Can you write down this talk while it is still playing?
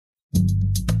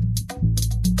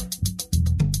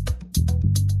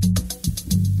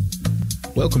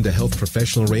Welcome to Health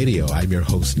Professional Radio. I'm your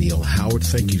host, Neil Howard.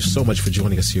 Thank you so much for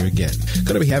joining us here again.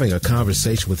 Going to be having a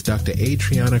conversation with Dr.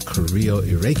 Adriana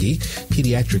Carrillo-Iregui,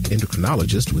 pediatric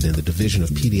endocrinologist within the Division of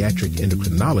Pediatric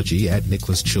Endocrinology at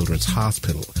Nicklaus Children's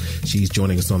Hospital. She's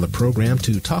joining us on the program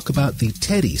to talk about the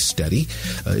TEDI study.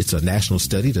 It's a national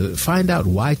study to find out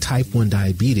why type 1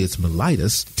 diabetes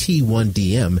mellitus,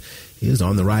 T1DM, is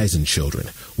on the rise in children.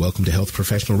 Welcome to Health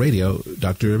Professional Radio,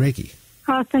 Dr. Iregui.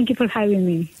 Thank you for having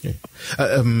me. Yeah.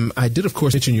 I did, of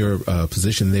course, mention your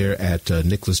position there at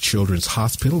Nicklaus Children's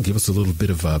Hospital. Give us a little bit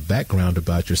of background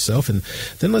about yourself, and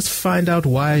then let's find out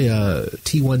why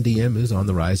T1DM is on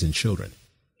the rise in children.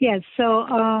 Yes, so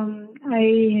I'm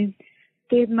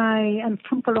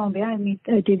from Colombia.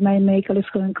 I did my medical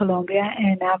school in Colombia,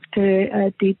 and after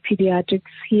I did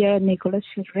pediatrics here at Nicklaus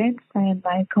Children, and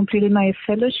I completed my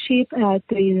fellowship at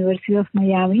the University of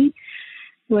Miami,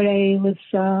 where I was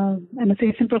an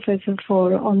assistant professor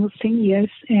for almost 10 years,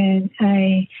 and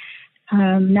I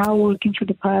am now working for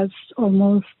the past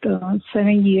almost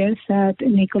 7 years at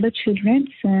Nicklaus Children,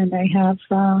 and I have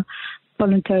a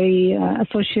voluntary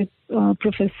associate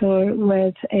professor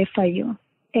with FIU.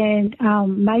 And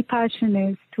my passion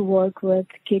is to work with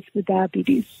kids with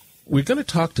diabetes. We're going to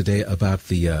talk today about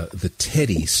the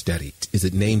TEDI study. Is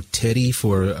it named TEDI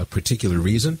for a particular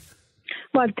reason?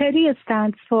 Well, TEDI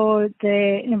stands for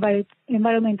the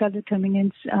Environmental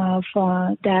Determinants of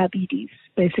Diabetes,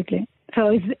 basically.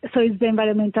 So it's the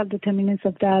Environmental Determinants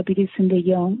of Diabetes in the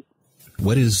young.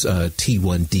 What is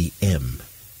T1DM?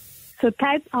 So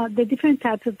the different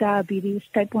types of diabetes,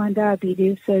 type 1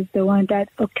 diabetes is the one that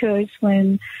occurs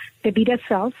when the beta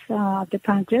cells of the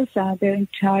pancreas, they're in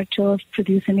charge of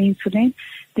producing insulin.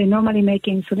 They normally make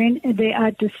insulin, and they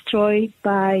are destroyed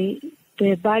by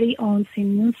the body own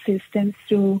immune system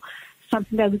through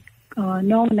something that is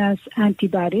known as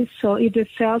antibodies. So if the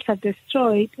cells are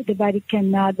destroyed, the body can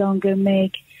no longer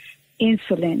make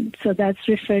insulin. So that's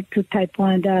referred to type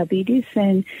 1 diabetes.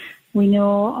 And we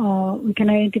know we can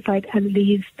identify at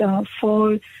least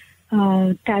 4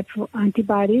 types of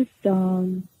antibodies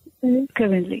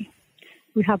currently.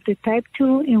 We have the type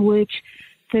 2, in which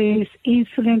there is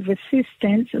insulin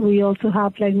resistance. We also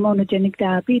have like monogenic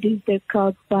diabetes. They're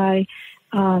caused by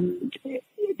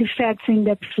defects in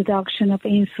the production of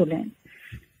insulin.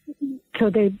 So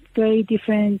they're very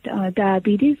different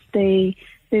diabetes.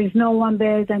 There's no one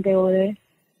better than the other.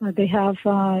 They have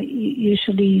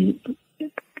usually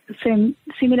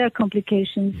similar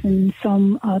complications, and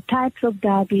some types of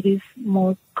diabetes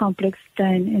more complex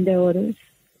than in the others.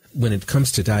 When it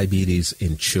comes to diabetes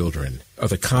in children, are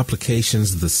the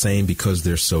complications the same because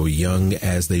they're so young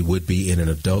as they would be in an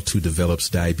adult who develops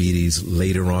diabetes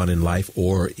later on in life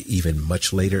or even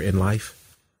much later in life?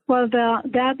 Well, the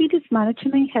diabetes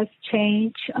management has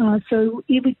changed. So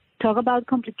if we talk about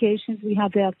complications, we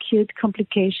have the acute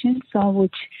complications,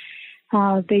 which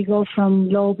they go from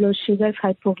low blood sugars,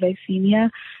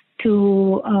 hypoglycemia,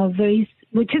 to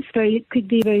could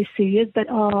be very serious, but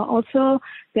also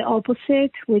the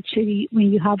opposite, which when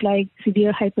you have like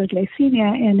severe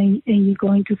hyperglycemia and you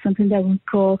go into something that we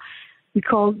call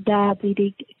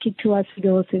diabetic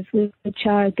ketoacidosis, which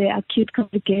are the acute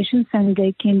complications, and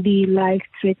they can be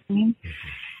life-threatening.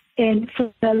 And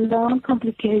for the long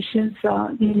complications,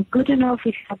 good enough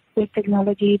we have the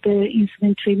technology, the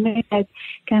insulin treatment that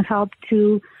can help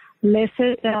to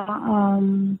lessen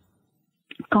the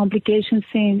complications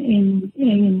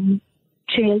in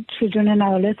children and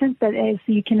adolescents. But as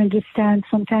you can understand,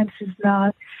 sometimes it's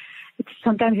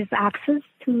access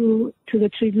to the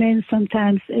treatment.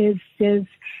 Sometimes it's just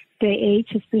the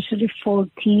age, especially for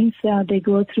teens. They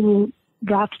go through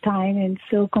rough time, and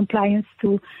so compliance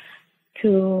to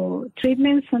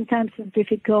treatment sometimes is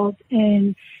difficult.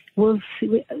 And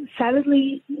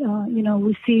sadly,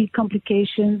 we see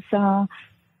complications,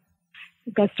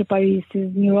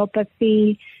 gastroparesis,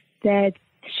 neuropathy, that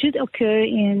should occur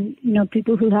in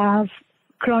people who have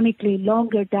chronically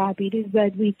longer diabetes,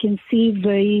 but we can see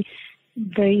very,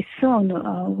 very soon.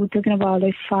 We're talking about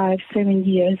like 5-7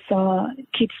 years,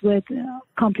 kids with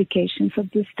complications of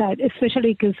this type,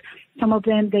 especially because some of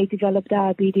them, they develop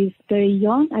diabetes very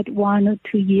young, at 1 or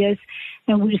 2 years,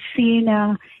 and we're seeing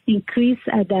an increase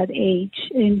at that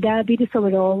age. And diabetes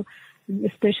overall,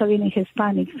 especially in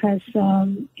Hispanics,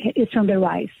 it's on the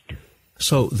rise.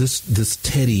 So this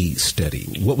TEDI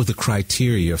study, what were the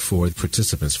criteria for the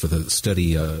participants, for the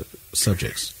study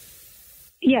subjects?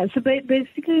 Yeah, so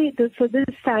basically, for this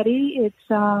study, it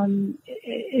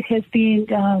has been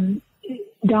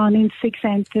done in 6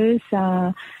 centers,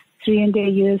 3 in the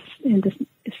U.S., in the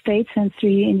States, and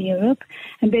 3 in Europe.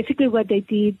 And basically what they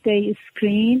did, they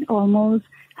screened almost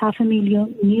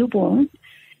 500,000 newborns,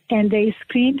 and they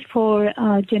screened for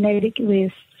genetic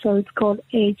risk. So it's called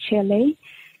HLA,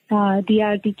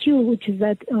 DRDQ, which is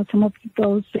that some of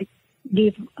those that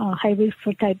give high risk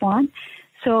for type 1.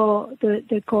 So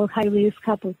they're called high-risk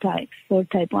haplotypes for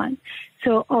type 1.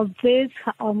 So of this,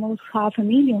 almost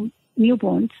 500,000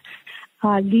 newborns,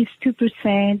 at least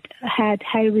 2% had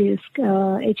high-risk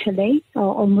HLA,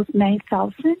 almost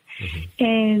 9,000.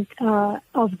 And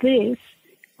of this,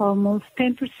 almost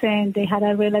 10%, they had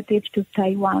a relative to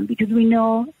type 1, because we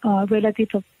know relative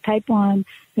of type 1,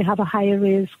 they have a higher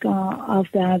risk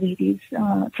of diabetes.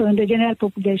 So in the general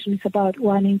population, it's about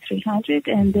 1 in 300,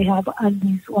 and they have at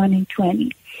least 1 in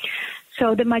 20.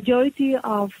 So the majority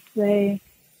of the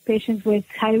patients with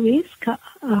high-risk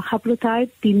haplotype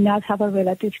did not have a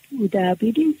relative with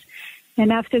diabetes.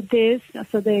 And after this,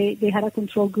 so they had a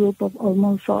control group of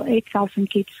almost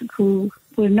 8,000 kids who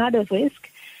were not at risk,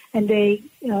 and they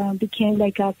became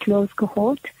like a closed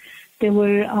cohort. They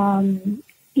were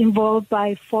involved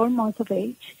by 4 months of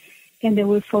age, and they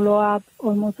will follow up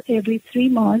almost every 3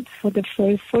 months for the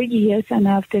first 4 years, and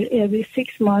after every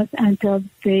 6 months until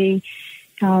they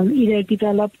either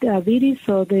developed diabetes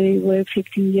or they were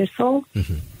 15 years old.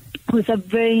 It was a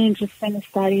very interesting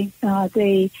study.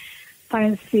 They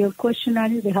parents filled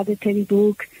questionnaires, they had a teddy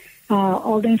book,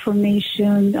 all the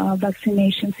information,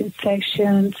 vaccinations,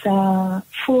 infections,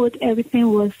 food, everything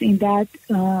was in that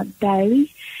diary.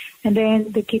 And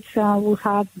then the kids will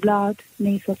have blood,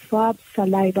 nasal swabs,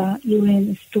 saliva,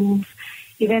 urine, stools,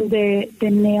 even the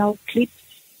nail clips,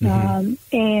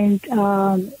 and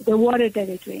the water that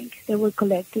they drink. They were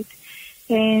collected.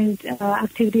 And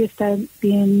activities started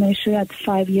being measured at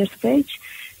 5 years of age.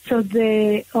 So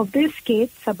of these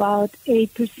kids, about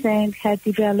 8% had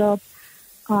developed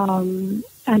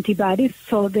antibodies.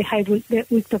 So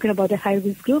we're talking about the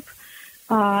high-risk group.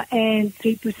 And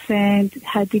 3%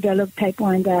 had developed type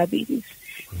 1 diabetes.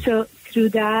 So through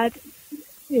that,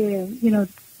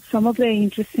 some of the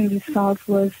interesting results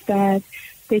was that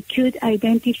they could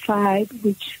identify,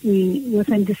 which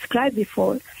wasn't described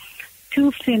before,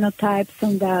 2 phenotypes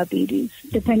on diabetes,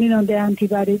 depending on the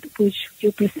antibody which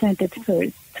you presented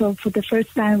first. So for the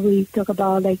first time, we talk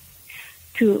about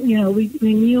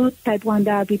we knew type 1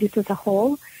 diabetes as a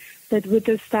whole, but with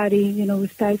the study, we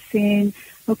start seeing,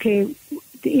 okay,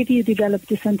 if you develop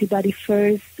this antibody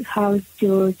first, how's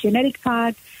your genetic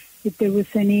part, if there was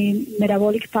any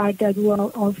metabolic part that were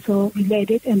also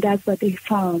related, and that's what they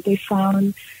found. They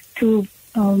found 2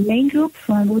 main groups.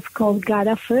 One was called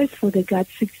GADA first for the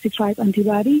GAD65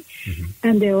 antibody,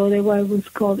 and the other one was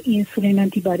called insulin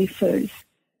antibody first.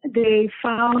 They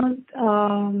found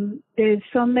there's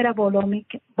some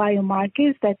metabolomic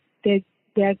biomarkers that they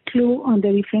are clue on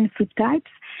the different subtypes.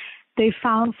 They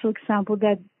found, for example,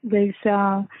 that there's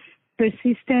a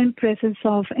persistent presence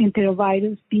of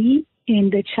enterovirus B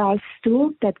in the child's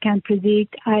stool that can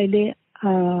predict islet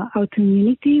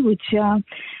autoimmunity, which,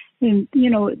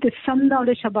 there's some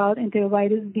knowledge about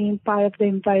enterovirus being part of the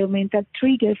environmental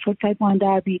trigger for type 1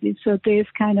 diabetes. So this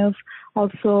kind of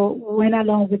also went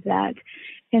along with that.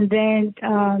 And then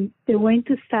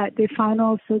they found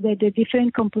also that the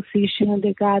different composition of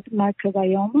the gut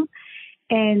microbiome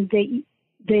and the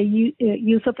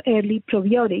use of early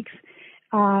probiotics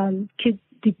could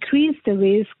decrease the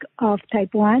risk of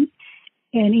type 1.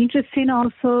 And interesting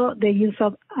also, the use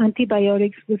of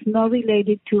antibiotics was not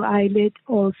related to islet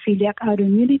or celiac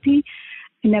autoimmunity.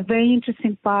 In a very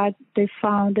interesting part, they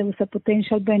found there was a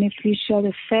potential beneficial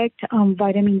effect on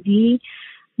vitamin D,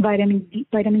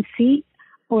 vitamin C,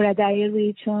 or a diet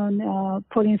rich on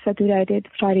polyunsaturated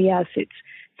fatty acids.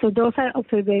 So those are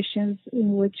observations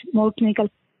in which more clinical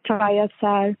trials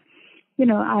are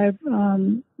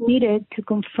needed to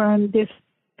confirm these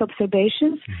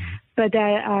observations, but they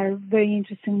are very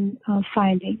interesting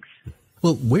findings.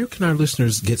 Well, where can our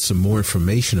listeners get some more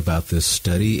information about this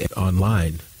study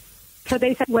online? So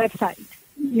there's a website.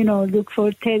 Look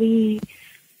for Teddy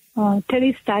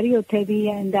study or Teddy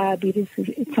and diabetes.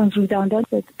 It sounds redundant,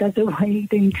 but that's the way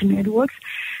the internet works.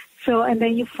 So, and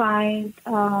then you find,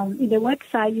 in the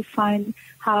website, you find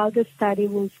how the study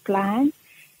was planned.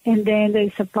 And then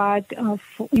there's a part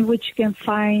in which you can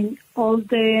find all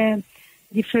the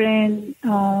different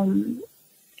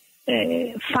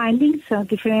findings,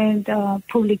 different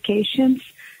publications.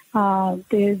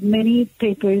 There's many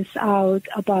papers out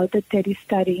about the Teddy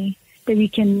study that we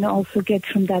can also get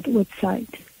from that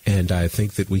website. And I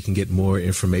think that we can get more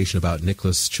information about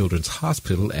Nicklaus Children's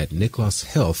Hospital at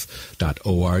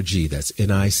nicklaushealth.org. That's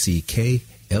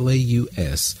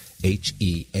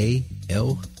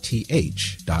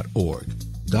NICKLAUSHEALTH.org.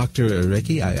 Dr.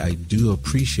 Iregui, I do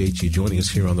appreciate you joining us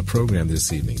here on the program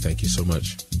this evening. Thank you so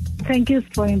much. Thank you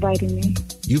for inviting me.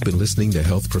 You've been listening to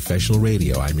Health Professional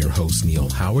Radio. I'm your host, Neil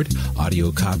Howard.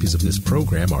 Audio copies of this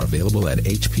program are available at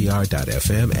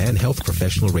hpr.fm and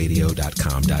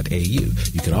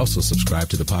healthprofessionalradio.com.au. You can also subscribe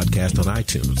to the podcast on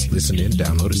iTunes. Listen in,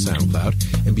 download a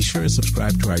SoundCloud, and be sure to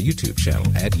subscribe to our YouTube channel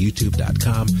at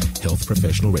youtube.com, Health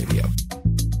Professional Radio.